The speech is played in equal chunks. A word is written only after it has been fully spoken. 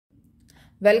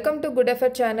Welcome to Good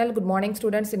Effort channel. Good morning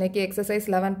students. இன்னைக்கு exercise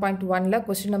 11.1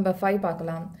 question number 5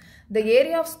 பார்க்கலாம். The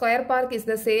area of square park is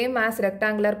the same as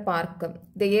rectangular park.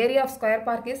 The area of square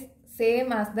park is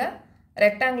same as the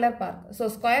rectangular park. So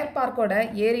square park ஓட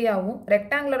ஏரியாவும்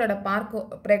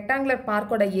rectangular park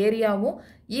ஓட ஏரியாவும்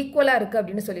ஈக்குவலா இருக்கு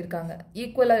அப்படினு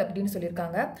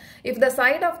சொல்லிருக்காங்க. If the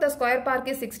side of the square park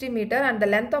is 60 meter and the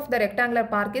length of the rectangular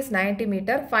park is 90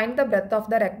 meter, find the breadth of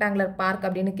the rectangular park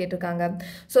அப்படினு கேட்டிருக்காங்க.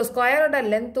 So square ஓட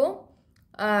lengthும்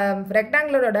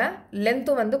rectangular ஓட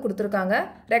lengthும் வந்து கொடுத்திருக்காங்க.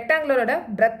 rectangular ஓட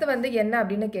breadth வந்து என்ன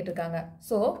அப்படினு கேட்டிருக்காங்க.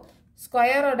 So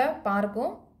square ஓட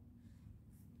parkக்கும்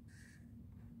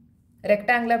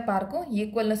rectangular parkக்கும்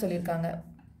ஈக்குவல்னு சொல்லிருக்காங்க.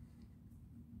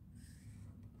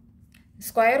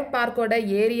 ஸ்கொயர் பார்க்கோட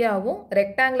ஏரியாவும்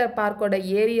rectangular பார்க்கோட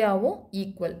ஏரியாவும்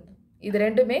ஈக்குவல். இது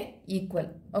ரெண்டுமே ஈக்குவல்.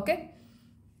 ஓகே.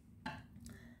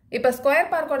 இப்போ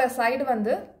ஸ்கொயர் பார்க்கோட சைடு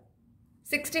வந்து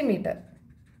 60 மீட்டர்.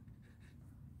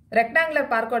 rectangular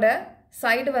பார்க்கோட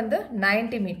சைடு வந்து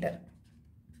 90 மீட்டர்.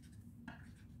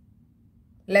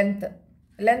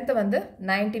 லென்த் வந்து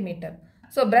 90 மீட்டர்.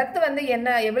 So breadth வந்து என்ன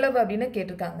எவ்வளவு அப்படினு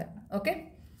கேட்டிருக்காங்க. Okay.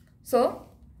 So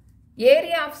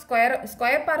area of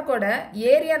square பார்க்கோட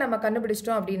area நம்ம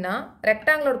கண்டுபிடிச்சிட்டோம் அப்படின்னா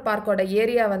ரெக்டாங்குலர் பார்க்கோட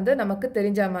ஏரியா வந்து நமக்கு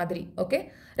தெரிஞ்ச மாதிரி. ஓகே.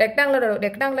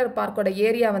 ரெக்டாங்குலர் பார்க்கோட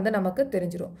ஏரியா வந்து நமக்கு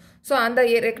தெரிஞ்சிரும். ஸோ அந்த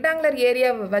ரெக்டாங்குலர்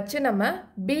ஏரியாவை வச்சு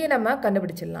நம்ம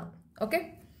கண்டுபிடிச்சிடலாம். ஓகே.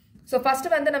 ஸோ ஃபர்ஸ்ட்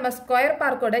வந்து நம்ம ஸ்கொயர்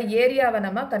பார்க்கோட ஏரியாவை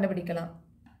நம்ம கண்டுபிடிக்கலாம்.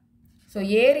 So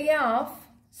area of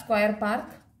square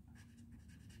park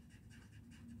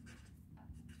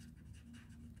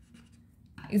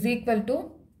is equal to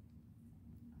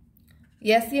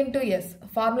S into S.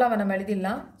 Formula நம்ம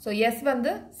எழுதிடலாம். So S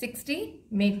வந்து 60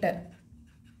 meter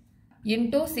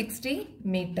into 60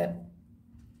 meter.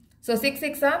 So 6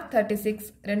 6 are 36.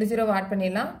 20 add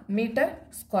பண்ணிடலாம். Metre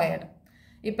squared.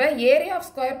 இப்போ ஏரியா ஆஃப்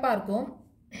ஸ்கொயர் பார்க்கும்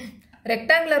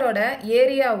ரெக்டாங்குலரோட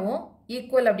ஏரியாவும்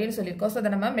ஈக்குவல் அப்படின்னு சொல்லியிருக்கோம். ஸோ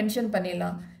அதை நம்ம மென்ஷன்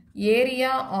பண்ணிடலாம்.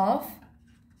 Area of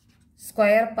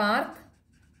square park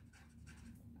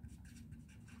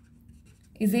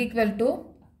is equal to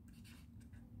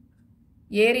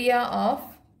area of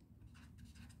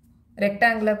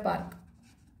rectangular park.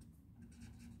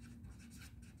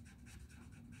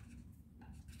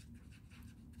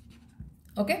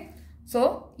 Okay. So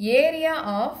area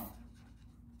of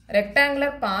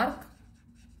rectangular park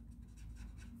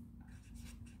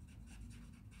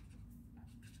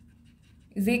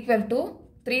is equal to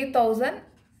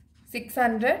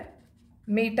 3600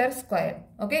 meter square.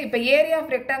 Okay. இப்போ area of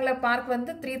rectangular park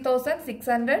வந்து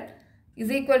 3600 is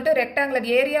equal to rectangular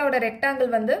area ஓட rectangle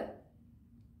வந்து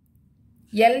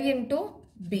L into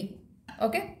B.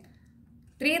 Okay.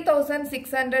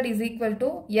 3600 is equal to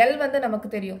L வந்து நமக்கு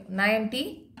தெரியும் 90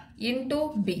 into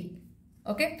B.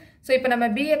 Okay. So இப்போ நம்ம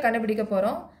B கண்டுபிடிக்க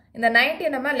போறோம். இந்த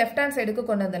 90 நம்ம left hand sideக்கு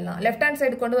கொண்டு வந்துடலாம். left hand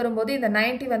side கொண்டு வரும்போது இந்த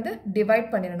 90 வந்து divide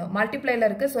பண்ணிடணும். multiplyல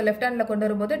இருக்கு. So left handல கொண்டு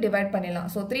வரும்போது divide பண்ணிடலாம்.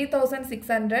 So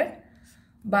 3600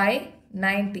 by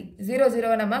 90.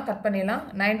 0 நம்ம கட் பண்ணிடலாம்.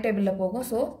 9 டேபிளில் போகும்.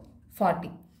 ஸோ 40.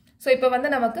 ஸோ இப்போ வந்து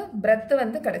நமக்கு breadth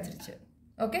வந்து கிடைச்சிருச்சு.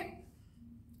 Okay.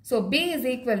 So B is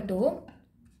equal to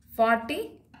 40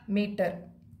 meter.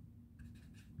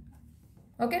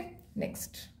 Okay.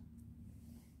 Next.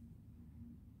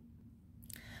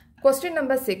 Question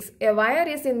number 6. A wire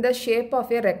is in the shape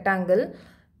of a rectangle.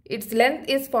 Its length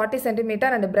is 40 cm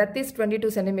and breadth is 22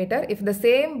 cm. If the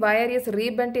same wire is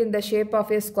rebent in the shape of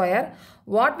a square,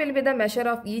 what will be the measure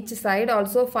of each side?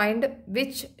 Also find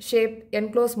which shape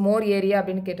enclose more area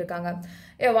அப்படினு கேட்டிருக்காங்க.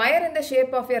 A wire in the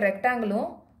shape of a rectangle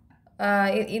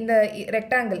இந்த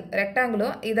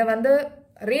rectangle இதை வந்து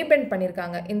rebent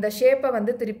பண்ணியிருக்காங்க. இந்த ஷேப்பை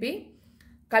வந்து திருப்பி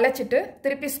கலைச்சிட்டு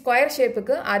திருப்பி ஸ்கொயர்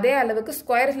ஷேப்புக்கு அதே அளவுக்கு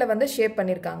ஸ்கொயர்ஸில் வந்து ஷேப்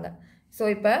பண்ணியிருக்காங்க. ஸோ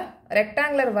இப்போ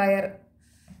rectangular wire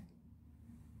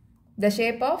the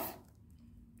shape of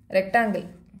rectangle.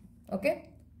 Okay.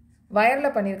 வயர்ல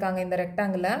பண்ணிருக்காங்க இந்த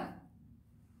ரெக்டாங்கிள.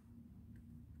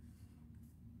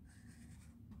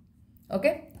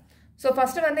 ஓகே. ஸோ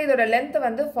ஃபர்ஸ்ட் வந்து இதோட லென்த்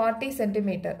வந்து 40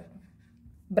 சென்டிமீட்டர்,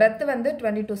 breadth வந்து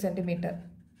 22 centimetre.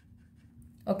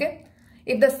 Okay.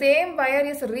 if the same wire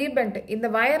is rebent, இந்த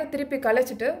வயரை திருப்பி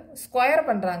கலைச்சிட்டு ஸ்கொயர்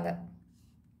பண்றாங்க.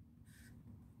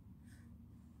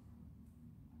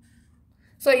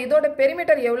 ஸோ இதோட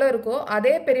பெரிமீட்டர் எவ்வளோ இருக்கோ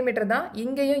அதே பெரிமீட்டர் தான்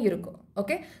இங்கேயும் இருக்கும்.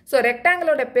 Okay. So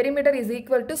ரெக்டாங்கிளோட perimeter is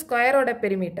equal to ஸ்கொயரோட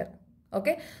பெரிமீட்டர்.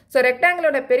 ஓகே. ஸோ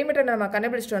ரெக்டாங்கிளோட பெரிமீட்டர் நம்ம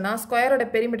கண்டுபிடிச்சிட்டோம்னா ஸ்கொயரோட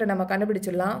பெரிமீட்டர் நம்ம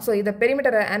கண்டுபிடிச்சிடலாம். ஸோ இதை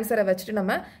பெரிமீட்டர் ஆன்சரை வச்சுட்டு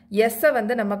நம்ம எஸ்ஸை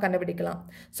வந்து நம்ம கண்டுபிடிக்கலாம்.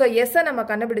 ஸோ எஸ்ஸை நம்ம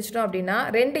கண்டுபிடிச்சிட்டோம் அப்படின்னா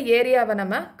ரெண்டு ஏரியாவை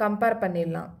நம்ம கம்பேர்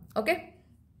பண்ணிடலாம். ஓகே.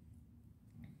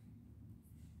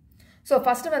 ஸோ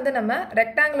ஃபர்ஸ்ட் வந்து நம்ம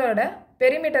ரெக்டாங்கிளோட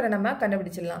பெரிமீட்டரை நம்ம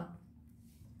கண்டுபிடிச்சிடலாம்.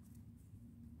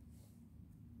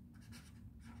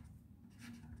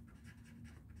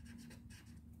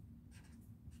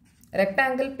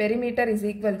 rectangle perimeter is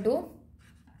equal to,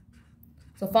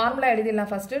 so formula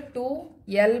எழுதிடலாம் first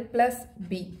 2L plus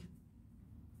B.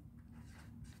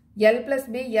 L plus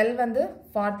B, L வந்து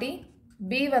 40,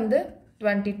 B வந்து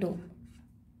 22.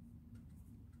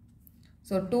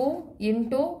 So 2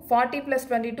 into 40 plus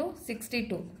 22,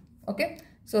 62. Okay.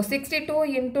 So 62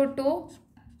 into 2,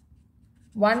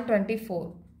 124.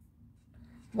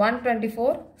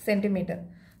 124 centimeter.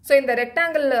 So இந்த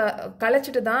rectangle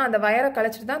கலச்சிட்டு தான், அந்த வயரை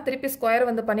கலச்சிட்டு தான் திருப்பி ஸ்கொயர்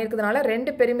வந்து பண்ணியிருக்கிறதுனால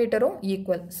ரெண்டு பெரிமீட்டரும்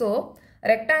equal. So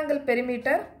rectangle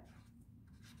perimeter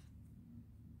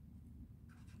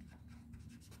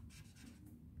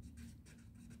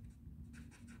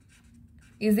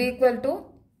is equal to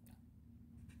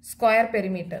square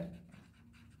perimeter.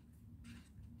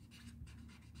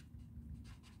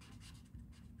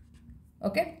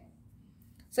 Okay.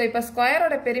 So இப்ப ஸ்கொயர்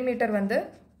ஓட பெரிமீட்டர் வந்து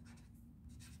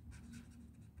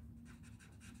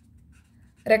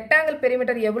rectangle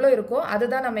perimeter எவ்வளோ இருக்கோ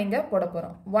அதுதான் நம்ம இங்க போட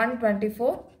போறோம்.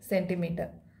 124 cm.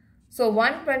 So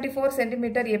 124 cm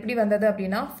எப்படி வந்தது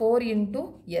அப்படினா 4 into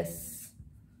S.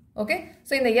 Okay.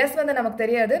 So இந்த S வந்து நமக்கு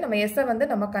தெரியாது, நம்ம S வந்து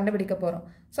நம்ம கண்டுபிடிக்க போறோம்.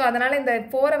 So அதனால இந்த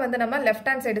 4 வந்து நம்ம left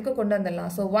hand sideக்கு கொண்டு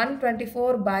வந்துடலாம். So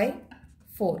 124 by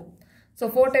 4. So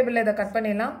 4 டேபிள்ல இத கட்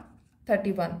பண்ணிடலாம்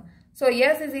 31. So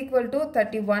S is equal to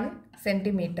 31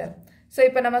 cm. So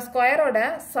இப்போ நம்ம ஸ்கொயரோட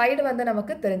சைடு வந்து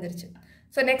நமக்கு தெரிஞ்சிருச்சு.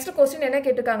 So next question என்ன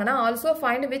கேட்டிருக்காங்கன்னா also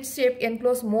find which shape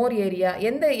enclose more area.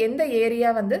 எந்த ஏரியா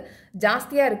வந்து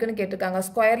ஜாஸ்தியா இருக்குன்னு கேட்டிருக்காங்க.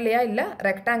 ஸ்கொயர்லயா இல்ல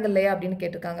ரெக்டாங்கிள்லயா அப்படின்னு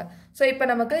கேட்டிருக்காங்க. So இப்போ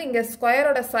நமக்கு இங்க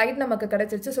ஸ்கொயரோட சைடு நமக்கு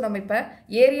கிடைச்சிருச்சு. So நம்ம இப்போ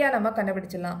ஏரியா நம்ம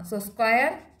கண்டுபிடிச்சிடலாம். So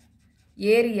square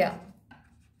area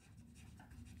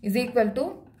is equal to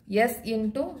S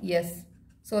into S.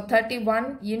 So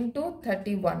 31 into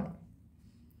 31.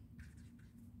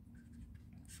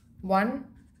 1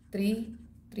 3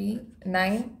 3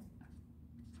 9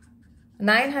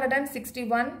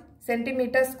 961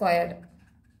 centimeter squared.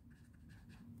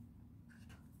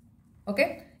 Okay.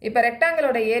 இப்போ rectangle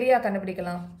ஓட ஏரியா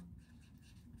கண்டுபிடிக்கலாம்.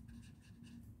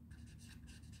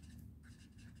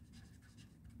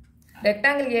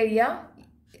 rectangle area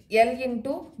L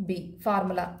into B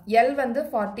formula. L வந்து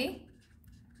 40,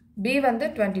 B வந்து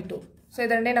 22. So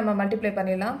இத ரெண்டையும் நம்ம மல்டிப்ளை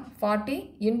பண்ணிடலாம். 40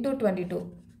 into 22.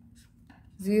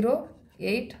 0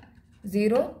 8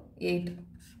 0 8.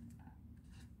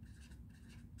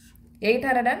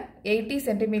 880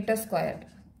 centimeter squared.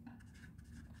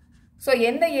 So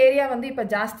எந்த ஏரியா வந்து இப்ப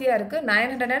ஜாஸ்தியா இருக்கு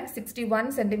 961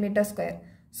 centimeter square.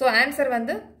 So answer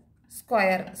வந்து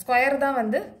ஸ்கொயர். ஸ்கொயர் தான்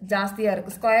வந்து ஜாஸ்தியா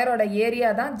இருக்கு. ஸ்கொயரோட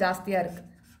ஏரியா தான் ஜாஸ்தியா இருக்கு.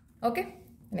 Okay.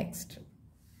 Next.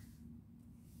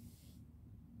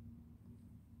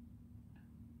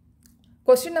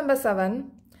 Question number 7.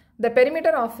 The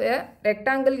perimeter of a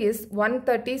rectangle is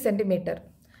 130 centimeter.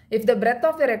 If the breadth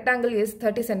of the rectangle is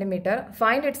 30 cm,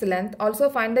 find its length. Also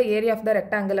find the area of the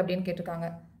rectangle அப்படின்னு கேட்டிருக்காங்க.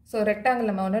 So rectangle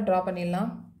நம்ம ஒன்று draw பண்ணிடலாம்.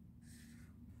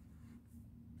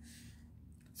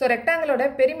 So rectangle ஓட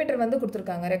perimeter வந்து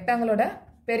கொடுத்திருக்காங்க. rectangle ஓட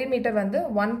perimeter வந்து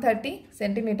 130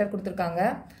 cm கொடுத்திருக்காங்க.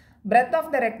 breadth of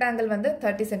the rectangle வந்து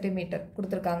 30 cm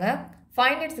கொடுத்திருக்காங்க.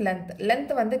 Find its length.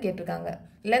 length வந்து கேட்டிருக்காங்க.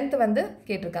 length வந்து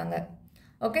கேட்டிருக்காங்க.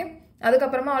 Okay.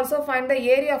 அதுக்கப்புறமா also find the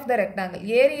area of the rectangle.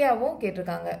 ஏரியாவும்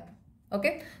கேட்டிருக்காங்க.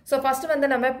 Okay. So first வந்து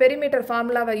நம்ம perimeter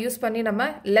formula யூஸ் பண்ணி நம்ம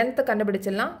length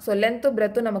கண்டுபிடிச்சிடலாம். So length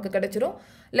breadth நமக்கு கிடைச்சிரும்.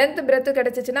 length breadth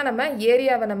கிடைச்சிச்சுனா நம்ம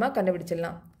ஏரியாவை நம்ம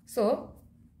கண்டுபிடிச்சிடலாம். So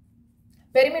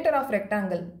perimeter of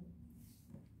rectangle.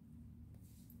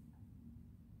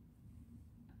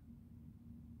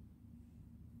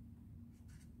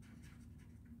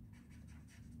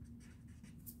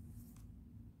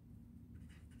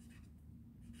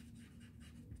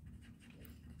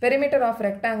 Perimeter of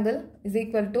rectangle is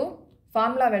equal to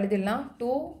formula எழுதிடலாம்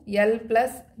 2L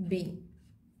plus B.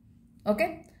 Okay.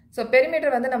 So perimeter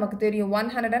வந்து நமக்கு தெரியும்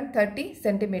 130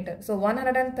 cm. So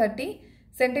 130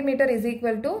 cm is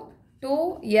equal to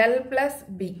 2L plus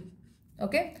B.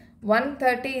 Okay.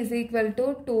 130 is equal to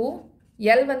 2.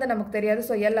 L வந்து நமக்கு தெரியாது.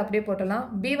 So L அப்படியே போட்டலாம்.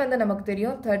 B வந்து நமக்கு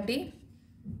தெரியும் 30.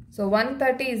 So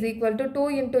 130 is equal to 2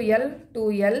 into L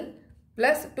 2L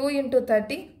plus 2 into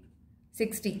 30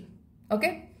 60.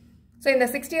 Okay. So இந்த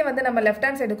 60 வந்து நம்ம left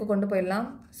hand side க்கு கொண்டு போயிடலாம்.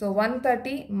 So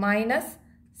 130 minus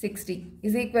 60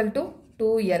 is equal to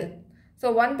 2L. So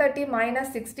 130 minus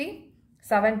 60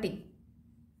 70.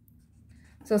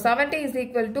 So 70 is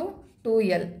equal to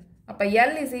 2L. அப்ப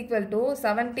L is equal to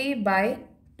 70 by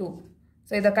 2.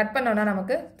 So இத cut பண்ணோம்னா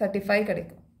நமக்கு 35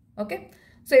 கிடைக்கும். Okay.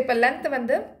 So இப்ப length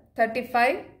வந்து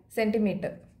 35 cm.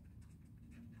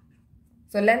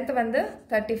 So length வந்து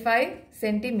 35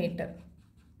 cm.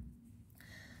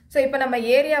 So இப்போ நம்ம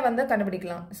ஏரியா வந்து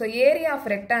கண்டுபிடிக்கலாம். So area of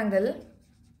rectangle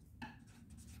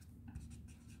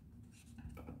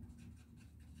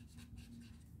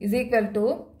is equal to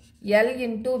L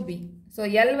into B. So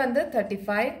L வந்து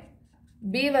 35,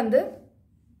 B வந்து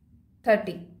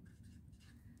 30.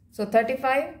 So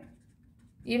 35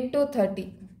 into 30,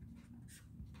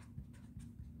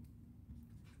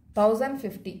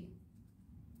 1050.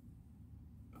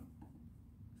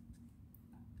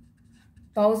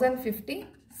 1050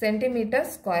 centimeters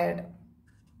squared.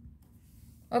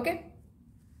 Okay.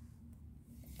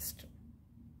 Next.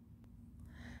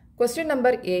 Question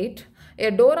number 8. A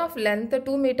door of length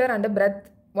 2 meter and breadth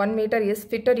 1 meter is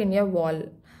fitted in a wall.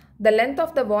 The length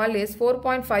of the wall is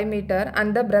 4.5 meter and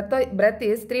the breadth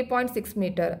is 3.6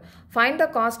 meter. Find the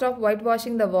cost of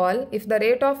whitewashing the wall if the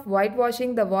rate of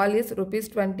whitewashing the wall is rupees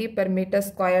 20 per meter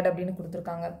squared அப்படின்னு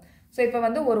கொடுத்துருக்காங்க. So இப்போ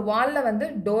வந்து ஒரு வாலில் வந்து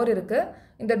door இருக்குது.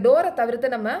 இந்த டோரை தவிர்த்து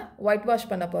நம்ம ஒயிட் வாஷ்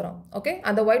பண்ண போகிறோம். ஓகே,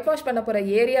 அந்த ஒயிட் வாஷ் பண்ண போகிற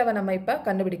ஏரியாவை நம்ம இப்போ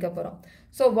கண்டுபிடிக்க போகிறோம்.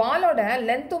 ஸோ வாலோட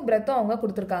லென்த்தும் பிரெத்தும் அவங்க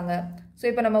கொடுத்துருக்காங்க. ஸோ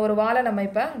இப்போ நம்ம ஒரு வாலை நம்ம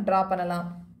இப்போ ட்ரா பண்ணலாம்.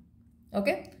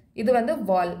 ஓகே, இது வந்து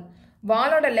வால்.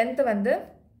 வாலோட லென்த்து வந்து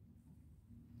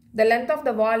the length of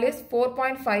the wall is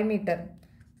 4.5 meter.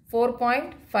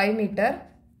 4.5 meter.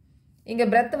 இங்க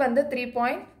breadth வந்து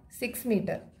 3.6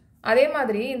 meter. அதே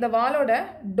மாதிரி இந்த வாலோட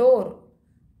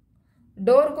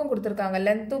டோருக்கும் கொடுத்திருக்காங்க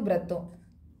லென்த்தும் பிரெத்தும்.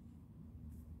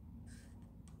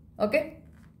 ஓகே,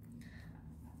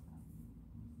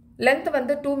 லென்த்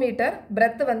வந்து 2 மீட்டர்,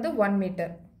 பிரெத் வந்து 1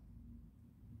 மீட்டர்.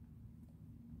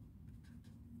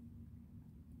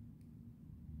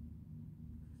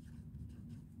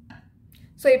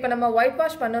 ஸோ இப்போ நம்ம ஒயிட்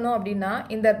வாஷ் பண்ணணும் அப்படின்னா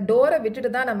இந்த டோரை விட்டுட்டு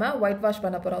தான் நம்ம ஒயிட் வாஷ்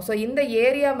பண்ண போகிறோம். ஸோ இந்த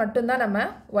ஏரியா மட்டும்தான் நம்ம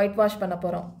ஒயிட் வாஷ் பண்ண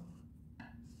போகிறோம்.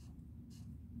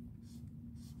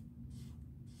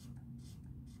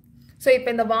 ஸோ இப்போ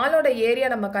இந்த வாலோட ஏரியா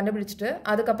நம்ம கண்டுபிடிச்சிட்டு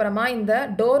அதுக்கப்புறமா இந்த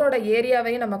டோரோட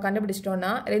ஏரியாவையும் நம்ம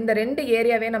கண்டுபிடிச்சிட்டோம்னா இந்த ரெண்டு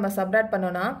ஏரியாவையும் நம்ம சப்ராக்ட்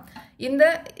பண்ணோம்னா இந்த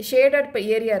ஷேடட்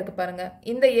ஏரியா இருக்குது பாருங்கள்,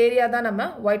 இந்த ஏரியா தான் நம்ம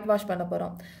ஒயிட் வாஷ் பண்ண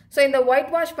போகிறோம். ஸோ இந்த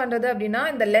ஒயிட் வாஷ் பண்ணுறது அப்படின்னா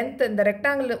இந்த லென்த், இந்த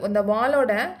ரெக்டாங்கிள், இந்த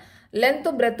வாலோட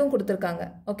லென்த்தும் பிரெத்தும் கொடுத்துருக்காங்க.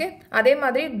 ஓகே, அதே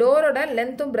மாதிரி டோரோட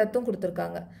லென்த்தும் பிரெத்தும்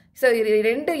கொடுத்துருக்காங்க. ஸோ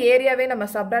ரெண்டு ஏரியாவே நம்ம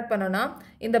சப்ராக்ட் பண்ணோம்னா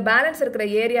இந்த பேலன்ஸ் இருக்கிற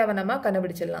ஏரியாவை நம்ம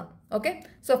கண்டுபிடிச்சிடலாம். ஓகே,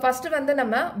 ஸோ ஃபஸ்ட்டு வந்து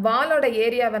நம்ம வாலோட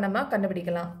ஏரியாவை நம்ம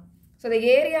கண்டுபிடிக்கலாம். So the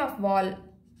area of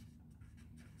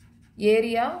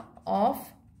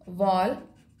wall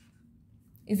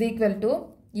is equal to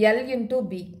L into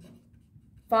B.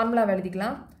 ஃபார்முலாவை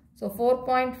எழுதிக்கலாம். So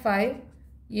 4.5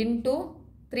 into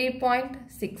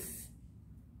 3.6.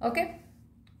 Okay,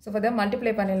 so for them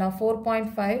multiply பண்ணிடலாம்.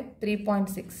 4.5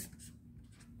 3.6.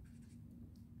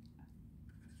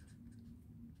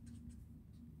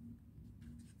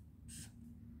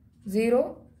 0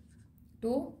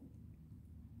 2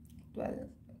 12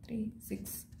 3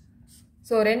 6.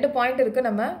 ஸோ ரெண்டு பாயிண்ட் இருக்குது,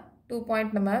 நம்ம 2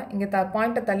 பாயிண்ட் நம்ம இங்கே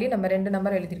பாயிண்ட்டை தள்ளி நம்ம ரெண்டு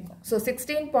நம்பர் எழுதியிருக்கோம். So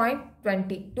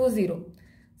 16.20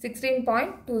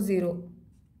 16.20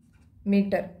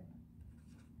 metre.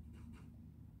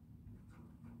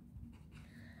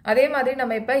 அதே மாதிரி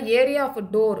நம்ம இப்போ ஏரியா ஆஃப்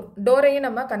டோரையும்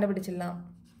நம்ம கண்டுபிடிச்சிடலாம்.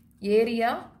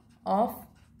 Area of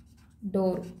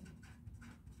door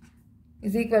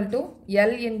is equal to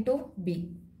L into B.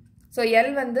 So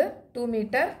L வந்து 2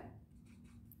 மீட்டர்,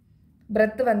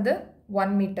 பிரெத் வந்து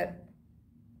 1 metre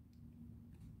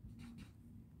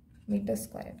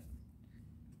square.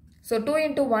 So 2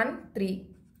 into 1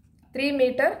 3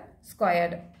 metre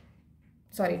squared,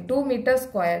 sorry 2 metre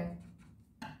square.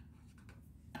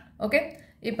 Okay,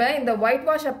 இப்போ இந்த ஒயிட்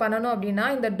வாஷை பண்ணணும் அப்படின்னா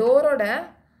இந்த டோரோட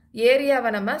ஏரியாவை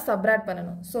நம்ம சப்ராக்ட்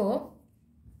பண்ணணும். So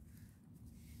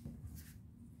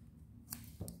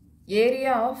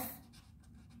area of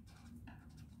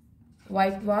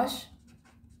white wash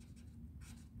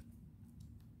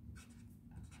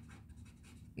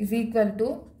is equal to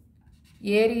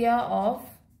area of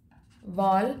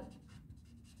wall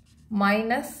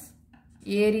minus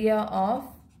area of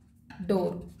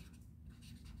door.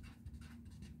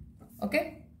 Okay,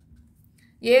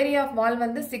 area of வால்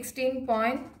வந்து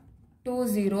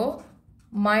 16.20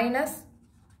 மைனஸ்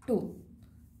 2.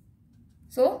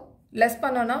 ஸோ லெஸ்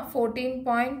பண்ணோன்னா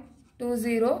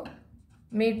 14.20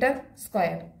 மீட்டர்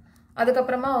ஸ்கொயர்.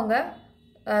 அதுக்கப்புறமா அவங்க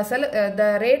the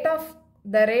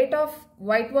rate of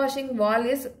whitewashing wall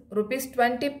is rupees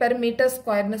 20 per meter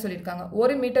ஸ்கொயர்னு சொல்லியிருக்காங்க.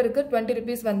 ஒரு மீட்டருக்கு 20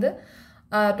 rupees வந்து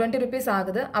 20 rupees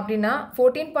ஆகுது. அப்படின்னா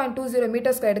 14.20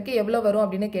 மீட்டர் ஸ்கொயருக்கு எவ்வளோ வரும்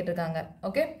அப்படின்னு கேட்டிருக்காங்க.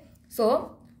 Okay, so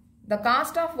the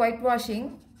cost of whitewashing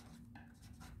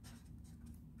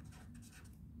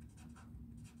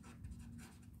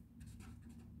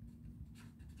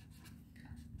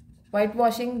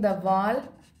the wall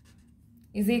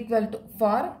is equal to,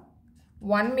 for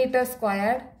 1 meter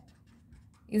squared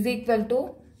is equal to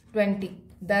 20.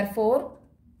 Therefore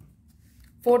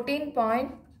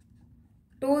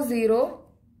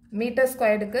 14.20 metre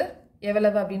ஸ்கொயர்டுக்கு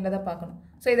எவ்வளவு அப்படின்றத பார்க்கணும்.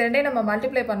 ஸோ இது ரெண்டையும் நம்ம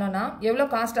மல்டிப்ளை பண்ணோம்னா எவ்வளோ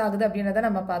காஸ்ட் ஆகுது அப்படின்றத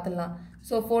நம்ம பார்த்துடலாம்.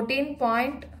 So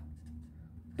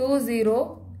 14.20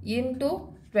 into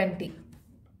 20.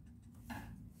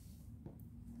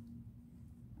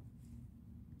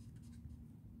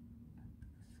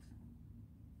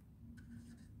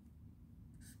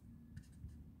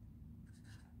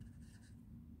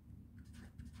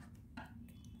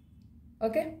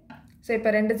 ஓகே, ஸோ இப்போ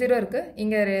 2 0 இருக்குது.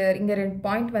 இங்கே 2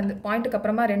 பாயிண்ட் வந்து பாயிண்ட்டுக்கு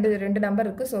அப்புறமா ரெண்டு நம்பர்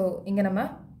இருக்குது. ஸோ இங்கே நம்ம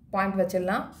பாயிண்ட்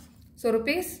வச்சிடலாம். So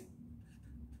rupees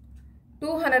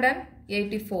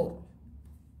 284.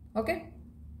 ஓகே,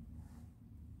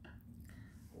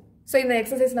 ஸோ இந்த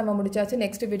எக்ஸசைஸ் நம்ம முடிச்சாச்சு.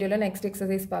 நெக்ஸ்ட் வீடியோவில் நெக்ஸ்ட்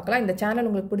எக்ஸசைஸ் பார்க்கலாம். இந்த சேனல்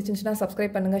உங்களுக்கு பிடிச்சிருந்துச்சுன்னா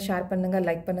சப்ஸ்கிரைப் பண்ணுங்கள், ஷேர் பண்ணுங்கள்,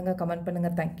 லைக் பண்ணுங்கள், கமெண்ட்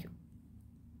பண்ணுங்கள். தேங்க்யூ.